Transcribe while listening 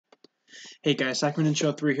Hey guys,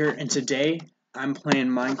 Sacramento3 here, and today I'm playing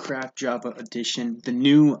Minecraft Java Edition, the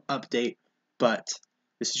new update, but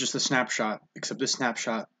this is just a snapshot, except this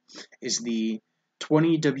snapshot is the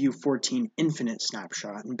 20W14 Infinite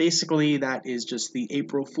snapshot, and basically that is just the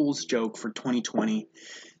April Fool's joke for 2020.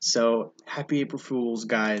 So, happy April Fools,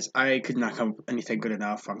 guys. I could not come up with anything good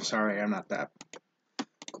enough. I'm sorry, I'm not that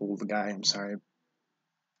cool of a guy, I'm sorry.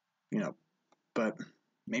 But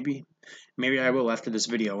maybe I will after this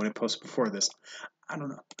video when it posts before this. I don't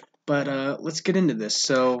know. But let's get into this.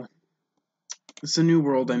 So it's a new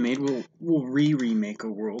world I made. We'll remake a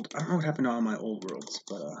world. I don't know what happened to all my old worlds,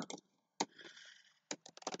 but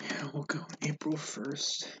yeah, we'll go April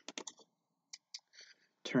 1st.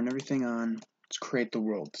 Turn everything on. Let's create the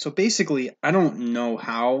world. So basically, I don't know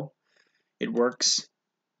how it works,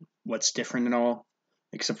 what's different and all,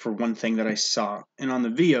 except for one thing that I saw. And on the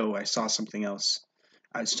video, I saw something else.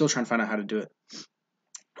 I'm still trying to find out how to do it.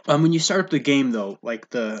 When you start up the game, though, like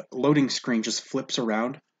the loading screen just flips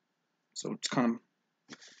around, so it's kind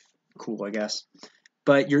of cool, I guess.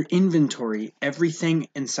 But your inventory, everything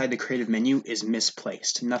inside the creative menu is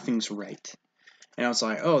misplaced. Nothing's right. And I was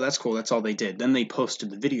like, oh, that's cool. That's all they did. Then they posted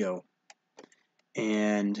the video,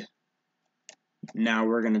 and now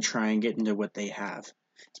we're going to try and get into what they have.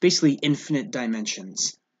 It's basically infinite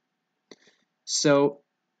dimensions. So,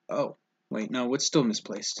 oh, wait, no, what's still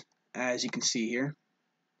misplaced? As you can see here.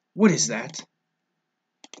 What is that?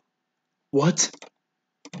 What?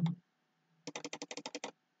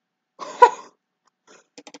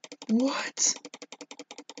 What?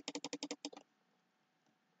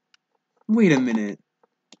 Wait a minute.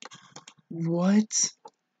 What?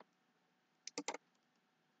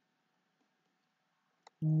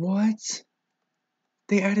 What?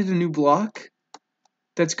 They added a new block?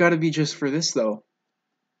 That's gotta be just for this, though.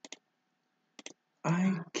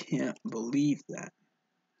 I can't believe that.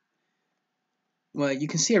 Well, you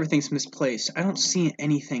can see everything's misplaced. I don't see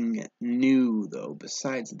anything new, though,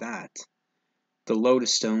 besides that. The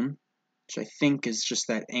lodestone, which I think is just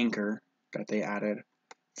that anchor that they added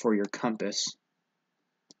for your compass.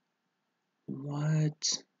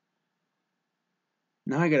 What?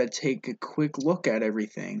 Now I gotta take a quick look at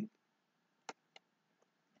everything.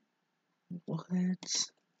 What?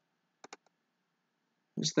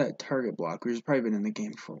 Where's that target block? We've probably been in the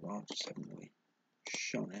game for a while, just haven't really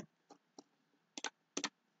shown it.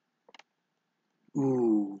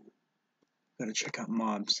 Ooh. Gotta check out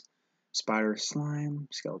mobs. Spider, slime,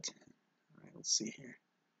 skeleton. Alright, let's see here.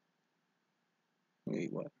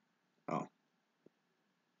 Wait, what? Oh.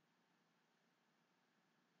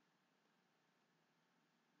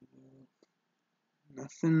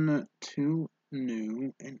 Nothing too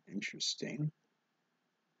new and interesting.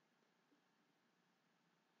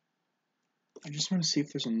 I just want to see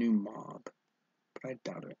if there's a new mob, but I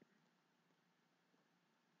doubt it.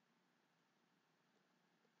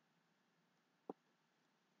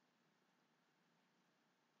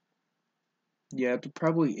 Yeah, there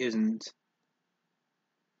probably isn't.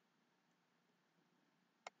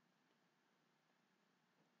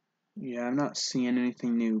 Yeah, I'm not seeing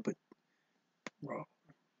anything new, but bro.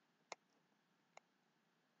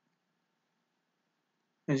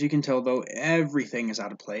 As you can tell, though, everything is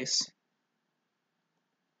out of place.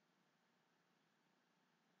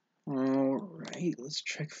 Alright, let's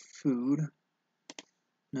check food.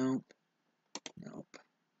 Nope. Nope.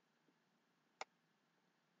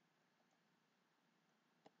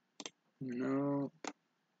 Nope.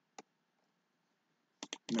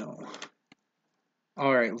 No.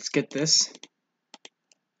 Alright, let's get this.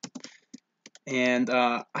 And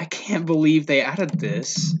I can't believe they added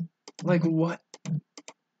this. Like, what?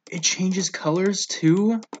 It changes colors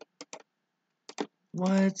too?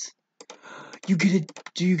 What? You get it?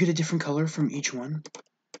 Do you get a different color from each one?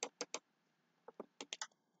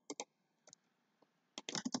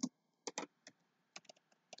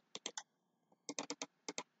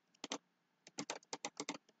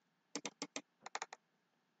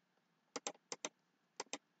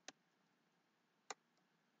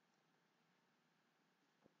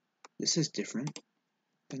 This is different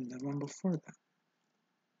than the one before that.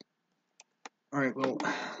 Alright, well,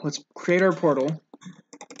 let's create our portal.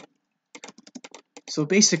 So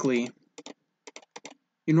basically,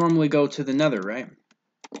 you normally go to the nether, right?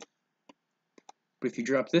 But if you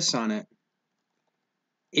drop this on it,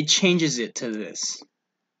 it changes it to this.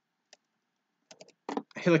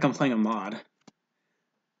 I feel like I'm playing a mod.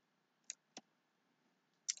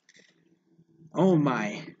 Oh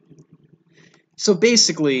my. So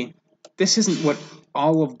basically, this isn't what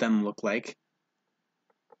all of them look like.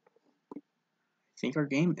 I think our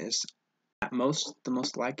game is at most the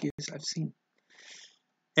most laggiest I've seen.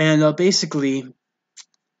 And basically,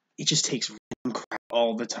 it just takes random crap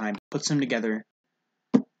all the time, puts them together.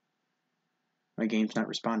 My game's not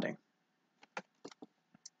responding.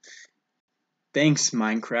 Thanks,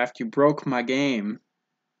 Minecraft, you broke my game.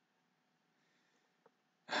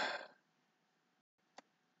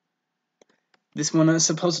 This one is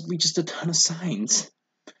supposedly just a ton of signs.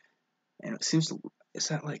 And it seems to, is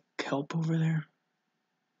that like kelp over there?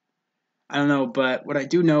 I don't know, but what I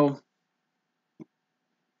do know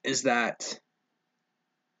is that,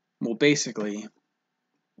 well, basically,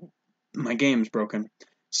 my game's broken.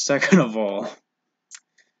 Second of all,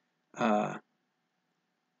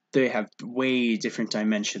 they have way different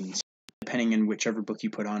dimensions depending on whichever book you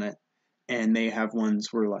put on it. And they have ones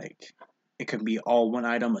where, like, it can be all one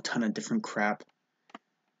item, a ton of different crap,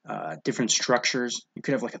 different structures. You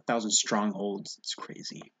could have like 1,000 strongholds. It's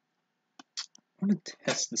crazy. I want to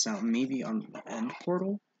test this out, maybe on the end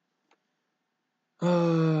portal.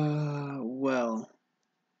 Well,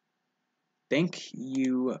 thank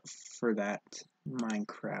you for that,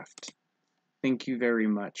 Minecraft. Thank you very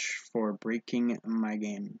much for breaking my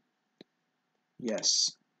game.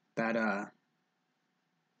 Yes, that,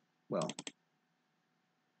 well,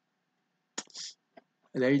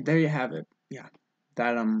 there you have it. Yeah,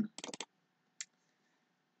 that,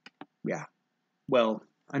 yeah. Well,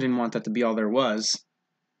 I didn't want that to be all there was,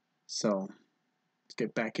 so let's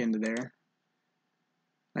get back into there.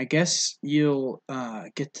 I guess you'll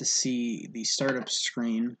get to see the startup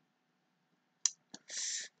screen.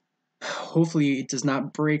 Hopefully it does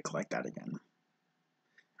not break like that again.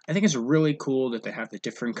 I think it's really cool that they have the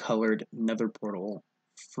different colored nether portal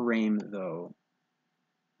frame, though.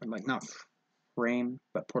 Like, not frame,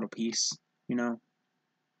 but portal piece, you know?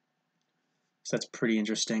 So that's pretty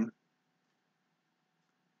interesting.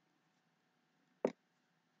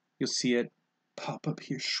 You'll see it pop up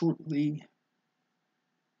here shortly.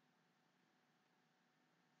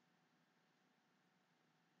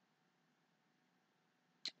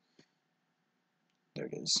 There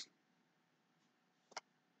it is.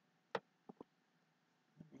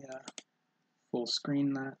 Yeah, full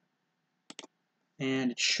screen that.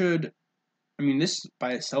 And it should, I mean, this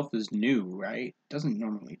by itself is new, right? It doesn't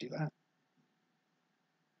normally do that.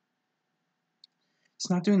 It's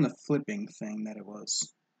not doing the flipping thing that it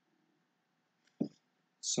was.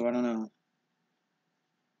 So I don't know.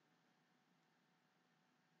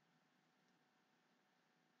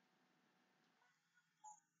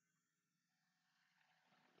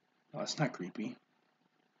 Oh, it's not creepy.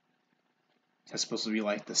 That's supposed to be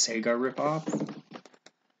like the Sega ripoff.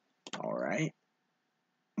 Alright.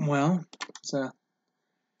 Well,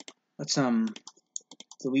 let's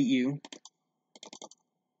delete you.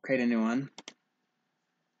 Create a new one.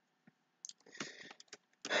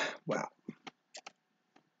 Wow.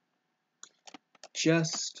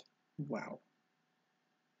 Just wow.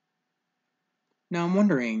 Now I'm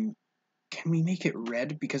wondering, can we make it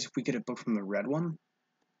red? Because if we get a book from the red one,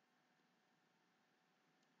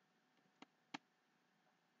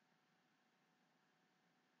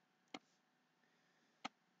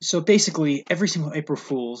 so basically, every single April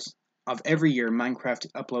Fool's of every year,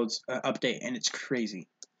 Minecraft uploads an update, and it's crazy.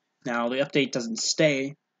 Now, the update doesn't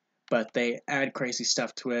stay, but they add crazy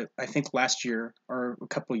stuff to it. I think last year, or a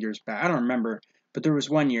couple years back, I don't remember, but there was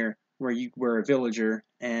one year where you were a villager,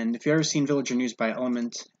 and if you've ever seen Villager News by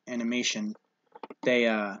Element Animation, they,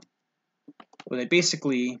 they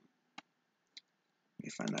basically, let me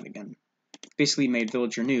find that again, basically made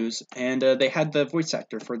Villager News, and they had the voice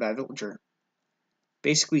actor for that villager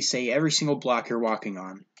basically say every single block you're walking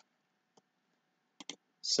on.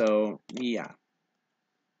 So, yeah.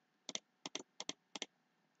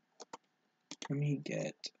 Let me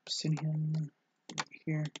get obsidian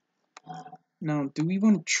here. Now, do we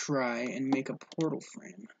want to try and make a portal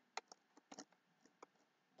frame?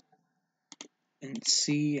 And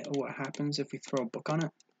see what happens if we throw a book on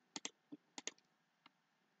it?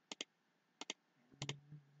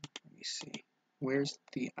 Let me see. Where's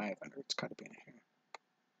the eye under? It's gotta be in here.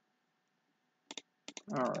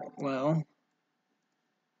 Alright, well,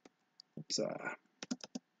 let's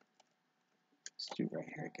do right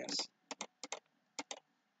here, I guess.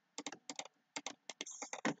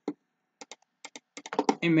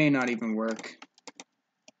 It may not even work.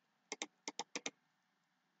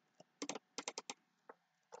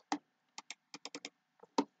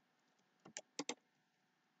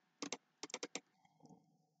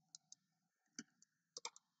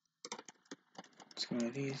 Let's go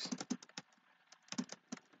with these.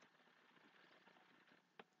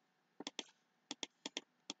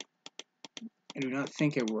 I do not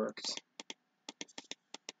think it worked.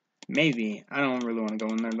 Maybe. I don't really want to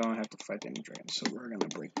go in there, though. I have to fight the Ender Dragon, so we're going to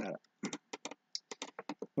break that up.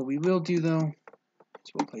 What we will do, though,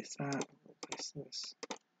 is we'll place that. We'll place this.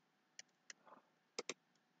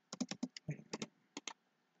 Wait a minute.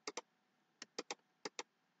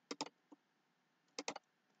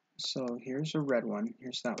 So here's a red one.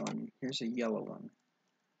 Here's that one. Here's a yellow one.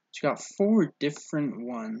 So you got 4 different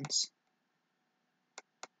ones.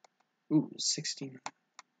 Ooh, 16.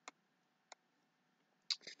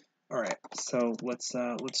 All right, so let's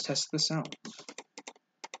test this out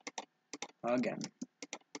again.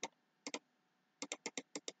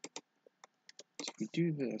 So if we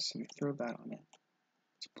do this and we throw that on it,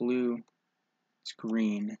 it's blue, it's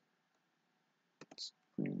green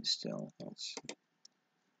still.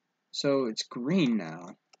 So it's green now.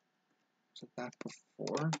 Was it that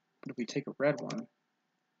before? But if we take a red one,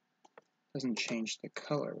 it doesn't change the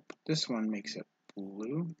color. But this one makes it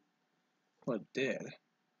blue. Well, it did.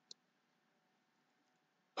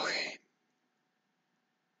 Okay.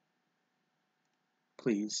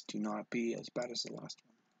 Please do not be as bad as the last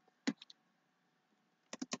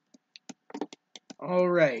one.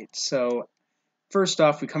 Alright, so first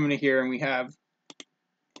off, we come into here and we have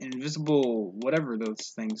invisible whatever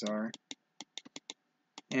those things are.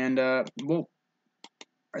 And, well,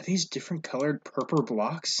 are these different colored purple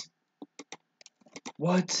blocks?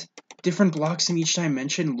 What? Different blocks in each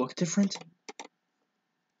dimension look different?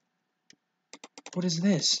 What is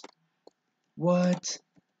this? What?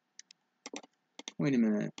 Wait a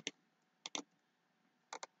minute.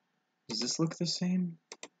 Does this look the same?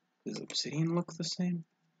 Does obsidian look the same?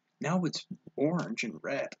 Now it's orange and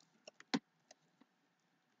red.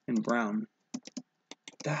 And brown.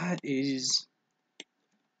 That is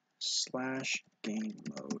 / game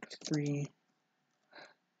mode 3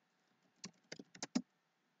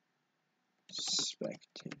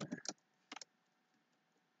 spectator.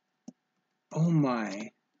 Oh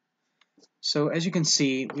my. So as you can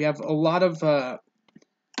see, we have a lot of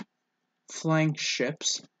flying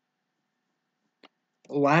ships.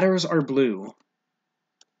 Ladders are blue.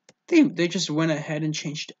 They just went ahead and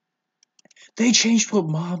changed. They changed what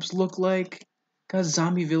mobs look like. Got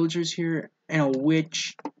zombie villagers here and a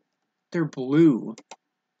witch. They're blue.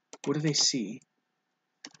 What do they see?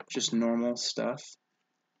 Just normal stuff.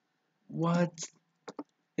 What?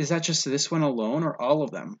 Is that just this one alone or all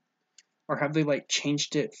of them? Or have they like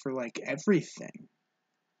changed it for like everything?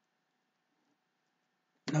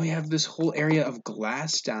 Now we have this whole area of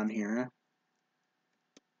glass down here.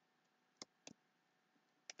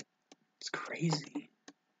 It's crazy.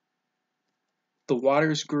 The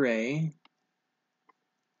water's gray.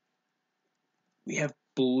 We have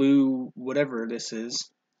blue, whatever this is.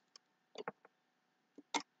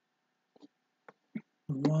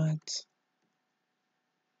 What?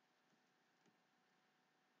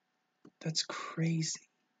 That's crazy.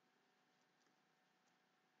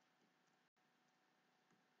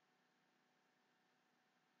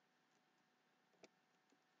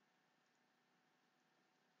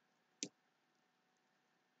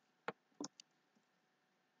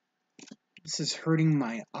 This is hurting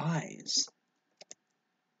my eyes.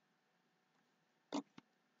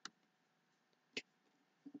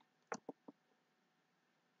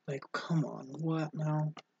 Like, come on, what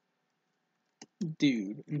now?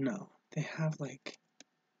 Dude, no. They have like...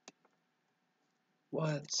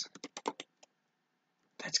 What?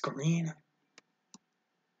 That's green?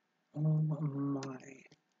 Oh my.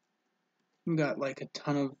 We got like a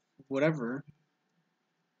ton of whatever.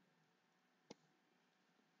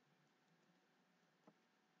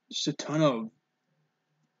 Just a ton of...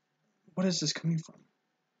 What is this coming from?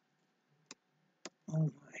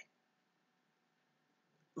 Oh my.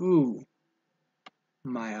 Ooh.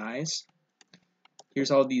 My eyes. Here's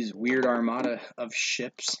all these weird armada of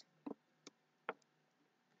ships.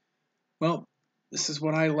 Well, this is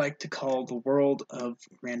what I like to call the world of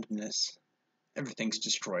randomness. Everything's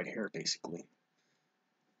destroyed here, basically.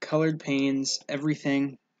 Colored panes,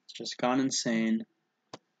 everything. It's just gone insane.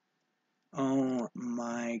 Oh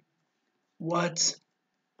my... What?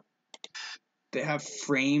 They have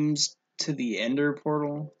frames to the Ender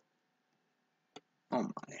portal? Oh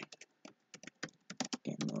my.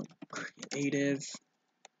 Game mode creative.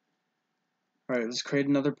 Alright, let's create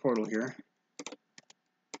another portal here.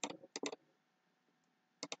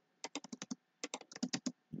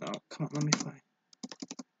 No, come on, let me fly.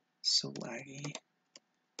 So laggy.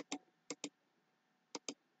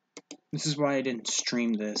 This is why I didn't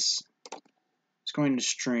stream this. I was going to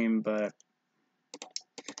stream, but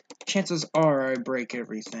chances are I break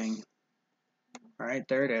everything. Alright,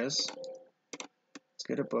 there it is. Let's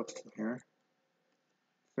get a book from here.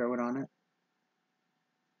 Throw it on it.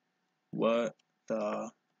 What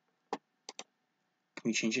the? Can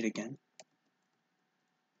we change it again?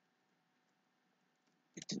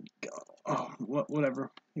 It didn't go. Oh,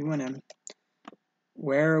 whatever. We went in.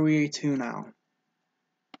 Where are we to now?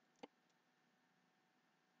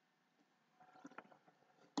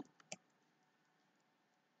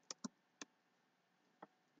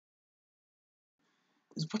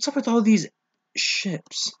 What's up with all these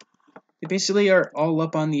ships? They basically are all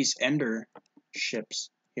up on these Ender ships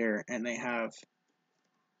here, and they have...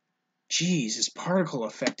 Jeez, this particle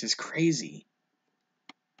effect is crazy.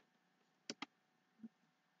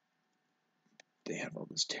 They have all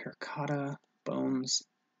this terracotta, bones,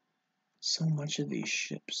 so much of these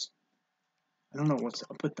ships. I don't know what's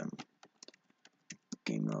up with them.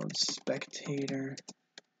 Game mode, spectator.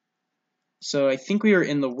 So I think we are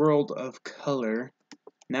in the world of color.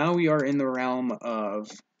 Now we are in the realm of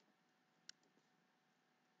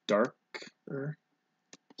darker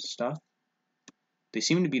stuff. They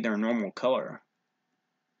seem to be their normal color.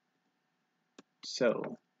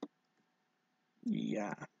 So,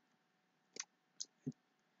 yeah.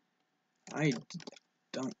 I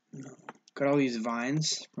don't know. Got all these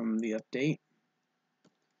vines from the update.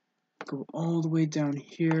 Go all the way down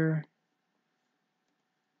here.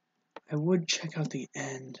 I would check out the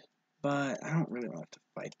end, but I don't really want to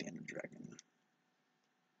fight the Ender Dragon.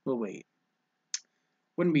 Well, wait.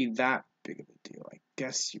 Wouldn't be that big of a deal, I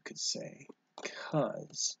guess you could say.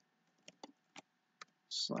 Because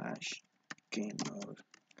 / game mode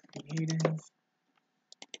creative.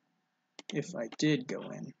 If I did go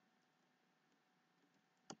in,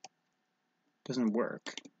 doesn't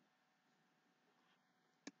work.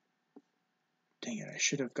 Dang it, I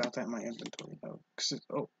should have got that in my inventory though.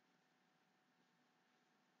 Oh.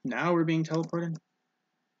 Now we're being teleported?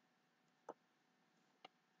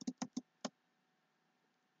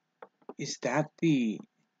 Is that the...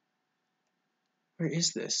 Where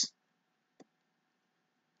is this?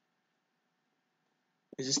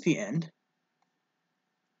 Is this the end?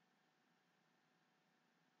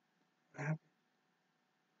 What happened?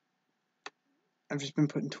 I've just been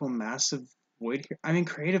put into a massive void here. I'm in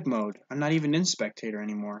creative mode. I'm not even in spectator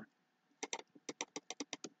anymore.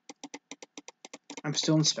 I'm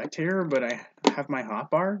still in spectator, but I have my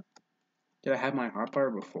hotbar? Did I have my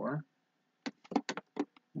hotbar before?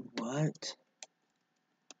 What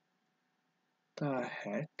the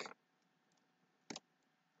heck?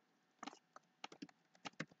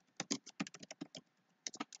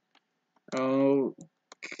 Oh,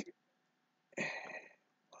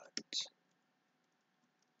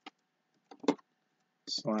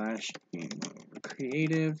 what? / game mode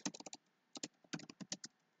creative.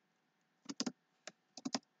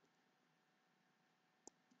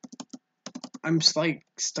 I'm just like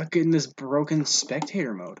stuck in this broken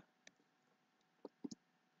spectator mode.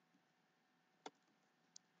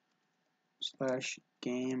 /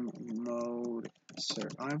 game mode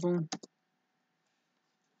survival.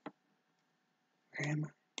 Where am I?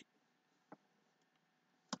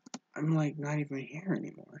 I'm like not even here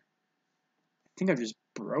anymore. I think I've just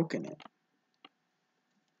broken it.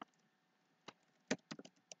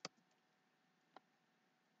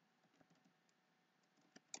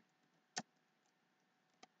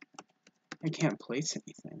 I can't place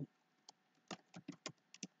anything.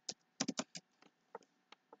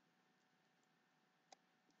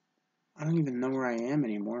 I don't even know where I am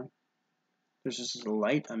anymore. There's just a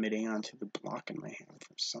light emitting onto the block in my hand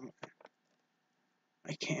from somewhere.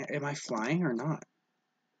 I can't. Am I flying or not?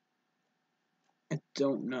 I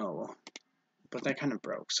don't know. But that kind of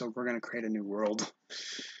broke, so we're going to create a new world.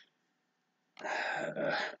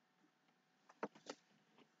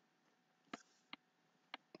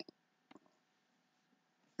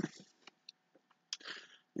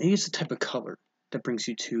 Maybe it's the type of color that brings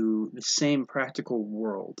you to the same practical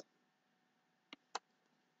world.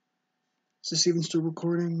 Is this even still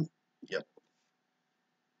recording? Yep.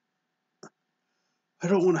 I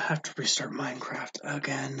don't want to have to restart Minecraft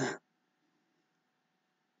again.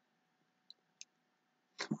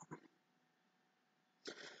 Come on.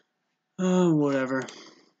 Oh, whatever.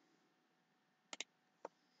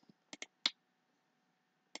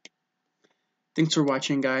 Thanks for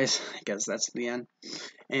watching, guys. I guess that's the end.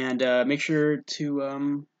 And make sure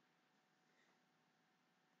to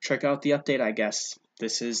check out the update, I guess.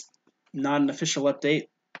 This is not an official update,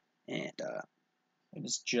 and it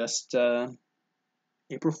was just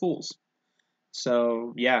April Fool's.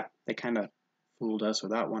 So, yeah, they kind of fooled us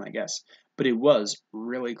with that one, I guess. But it was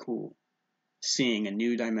really cool seeing a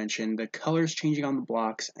new dimension, the colors changing on the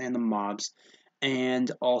blocks and the mobs, and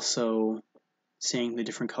also seeing the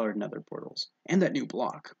different colored nether portals and that new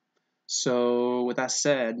block. So, with that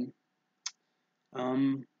said,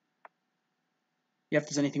 Yeah, if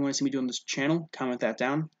there's anything you want to see me do on this channel, comment that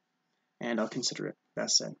down, and I'll consider it. That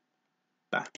said, bye.